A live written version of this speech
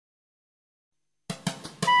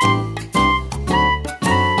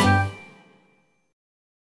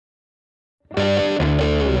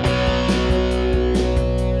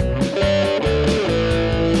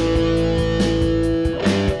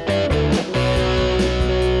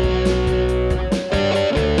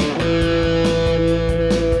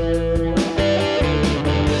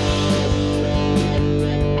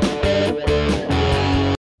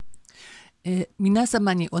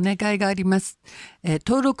様にお願いがあります。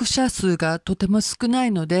登録者数がとても少な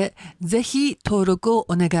いので、ぜひ登録を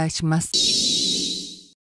お願いします。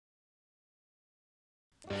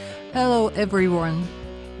Hello everyone.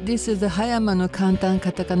 This is 葉山の簡単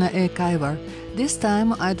カタカナ英会話。This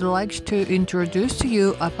time I'd like to introduce to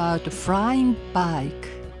you about flying bike.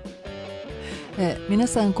 皆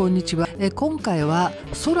さんこんにちは。今回は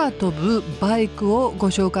空飛ぶバイクをご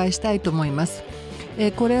紹介したいと思います。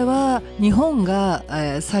これは日本が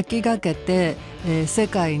先駆けて世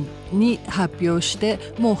界に発表して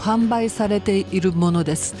もう販売されているもの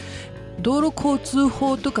です。道路交通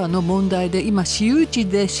法とかの問題で今私有地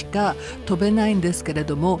でしか飛べないんですけれ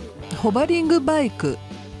ども、ホバリングバイク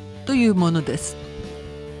というものです。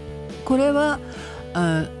これは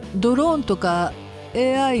ドローンとか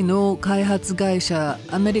AI の開発会社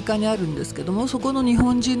アメリカにあるんですけども、そこの日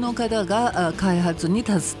本人の方が開発に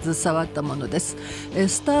携わったものです。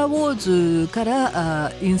スター・ウォーズか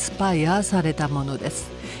らインスパイアされたもので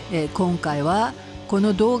す。今回はこ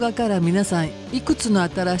の動画から皆さんいくつの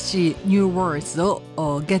新しい New Words を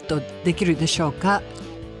ゲットできるでしょうか？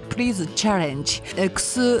 Please challenge。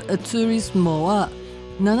 XTURISMO は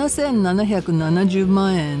7770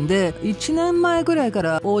万円で1年前ぐらいか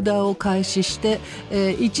らオーダーを開始して、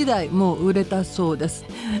1台もう売れたそうです。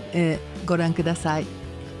ご覧ください。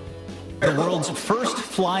The world's first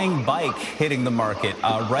flying bike hitting the market.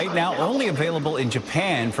 Right now, only available in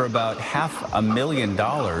Japan for about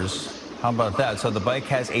 $500,000. How about that? So the bike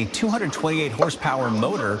has a 228 horsepower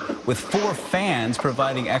motor with 4 fans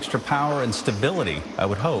providing extra power and stability, I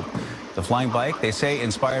would hope. The flying bike, they say,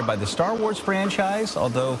 inspired by the Star Wars franchise,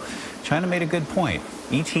 although China made a good point.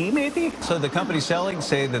 E.T. maybe? So the company selling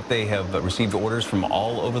say that they have received orders from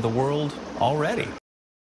all over the world already.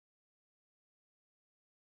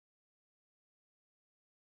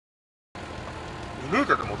 イメージ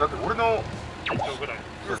だともうだって俺の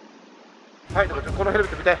はい、だからこのヘルメ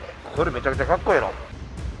ット見て、これめちゃくちゃかっこいいの。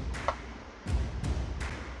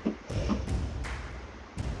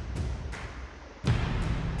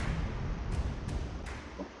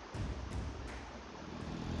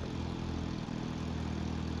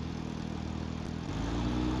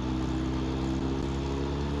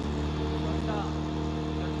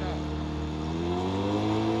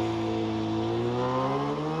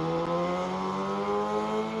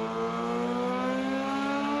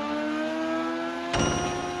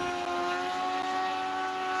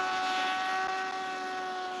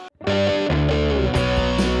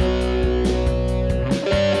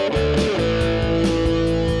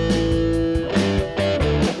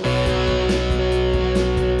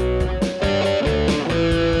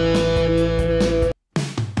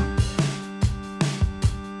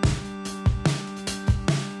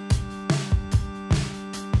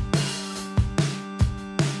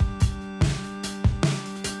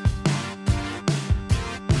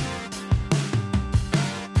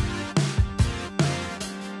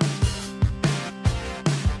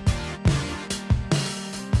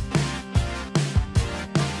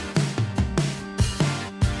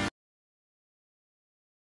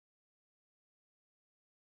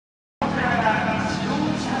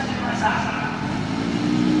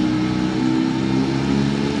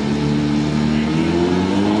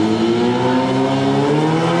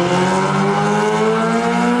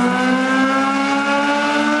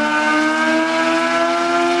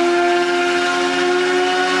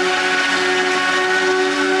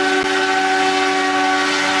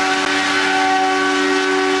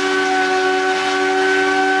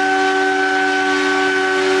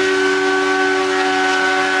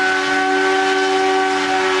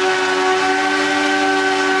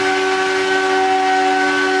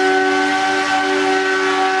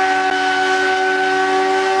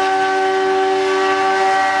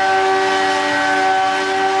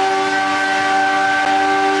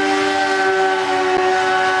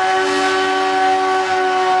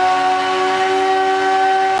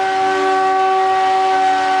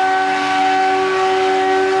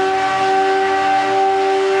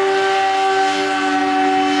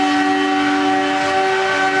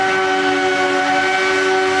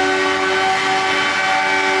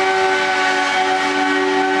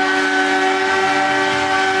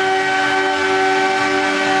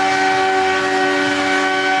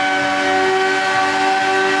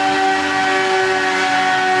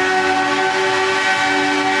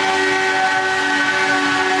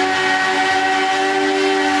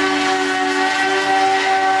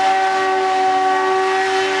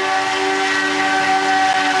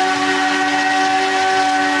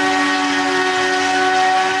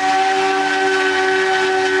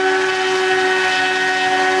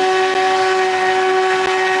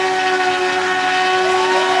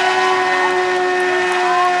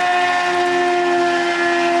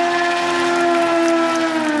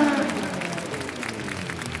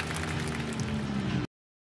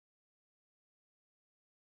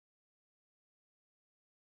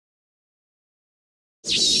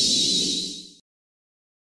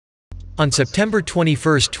On September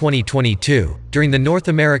 21, 2022, during the North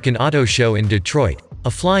American Auto Show in Detroit,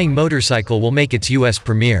 a flying motorcycle will make its US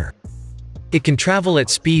premiere. It can travel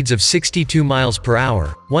at speeds of 62 miles per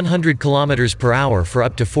hour, 100 kilometers per hour for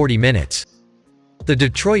up to 40 minutes. The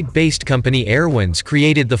Detroit-based company Airwinds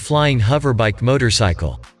created the flying hoverbike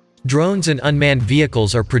motorcycle. Drones and unmanned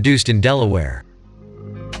vehicles are produced in Delaware.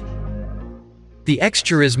 The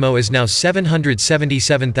XTURISMO is now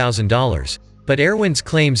 $777,000, but Airwinds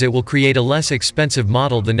claims it will create a less expensive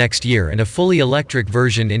model the next year and a fully electric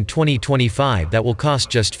version in 2025 that will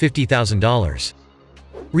cost just $50,000.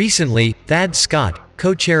 Recently, Thad Scott,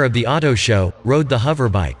 co-chair of the auto show, rode the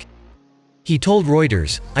hoverbike. He told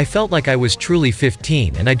Reuters, "I felt like I was truly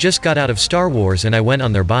 15 and I just got out of Star Wars and I went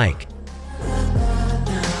on their bike.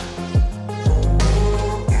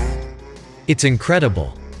 It's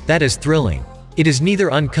incredible. That is thrilling. It is neither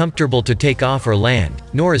uncomfortable to take off or land,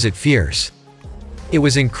 nor is it fierce. It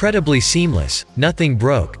was incredibly seamless, nothing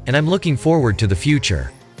broke, and I'm looking forward to the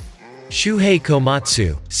future." Shuhei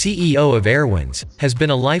Komatsu, CEO of Airwinds, has been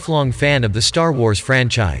a lifelong fan of the Star Wars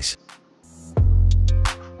franchise.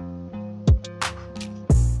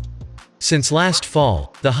 Since last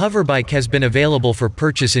fall, the hoverbike has been available for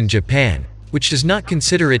purchase in Japan, which does not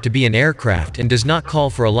consider it to be an aircraft and does not call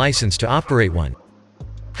for a license to operate one.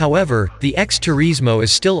 However, the XTURISMO is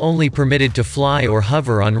still only permitted to fly or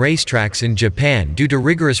hover on racetracks in Japan due to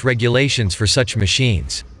rigorous regulations for such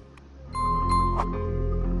machines.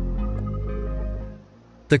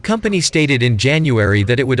 The company stated in January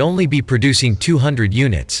that it would only be producing 200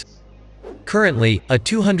 units. Currently, a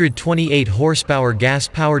 228-horsepower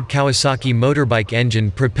gas-powered Kawasaki motorbike engine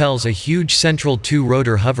propels a huge central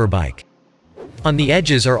two-rotor hoverbike. On the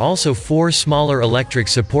edges are also 4 smaller electric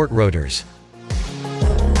support rotors.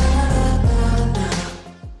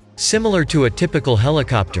 Similar to a typical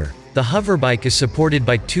helicopter, the hoverbike is supported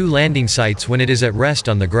by 2 landing sites when it is at rest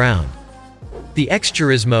on the ground. The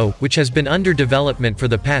XTURISMO, which has been under development for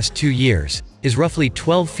the past 2 years, is roughly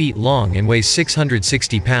 12 feet long and weighs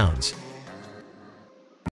 660 pounds.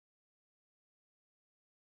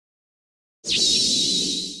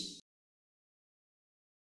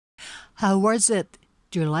 How was it?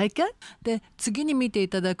 Do you like it? で、次に見てい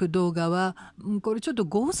ただく動画は、これちょっと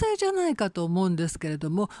合成じゃないかと思うんですけれど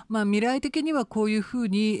も、未来的にはこういうふう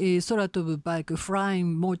に、空飛ぶバイク、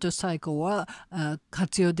Flying Motorcycle は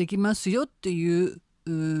活用できますよっていう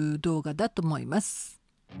動画だと思います。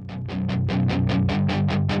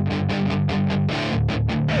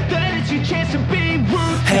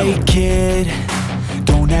Hey kid,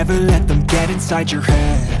 don't ever let them get inside your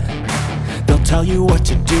head.They'll tell you what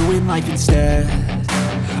to do in life instead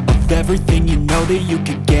of everything you know that you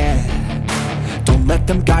could get. Don't let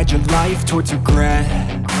them guide your life towards regret.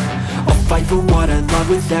 I'll fight for what I love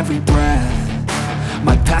with every breath.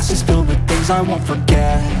 My past is filled with things I won't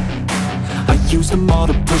forget. I use them all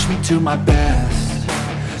to push me to my best.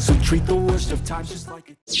 So treat the worst of times just like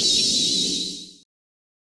a...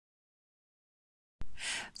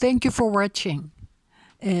 Thank you for watching.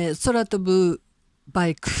 空飛ぶバ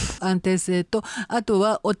イク、安定性と、あと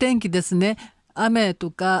はお天気ですね。雨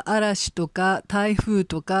とか嵐とか台風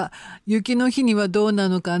とか雪の日にはどうな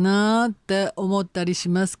のかなって思ったりし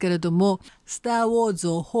ますけれども、スター・ウォーズ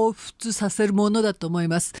を彷彿させるものだと思い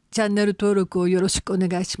ます。チャンネル登録をよろしくお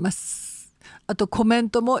願いします。あとコメン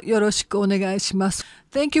トもよろしくお願いします。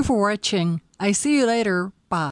Thank you for watching. I see you later.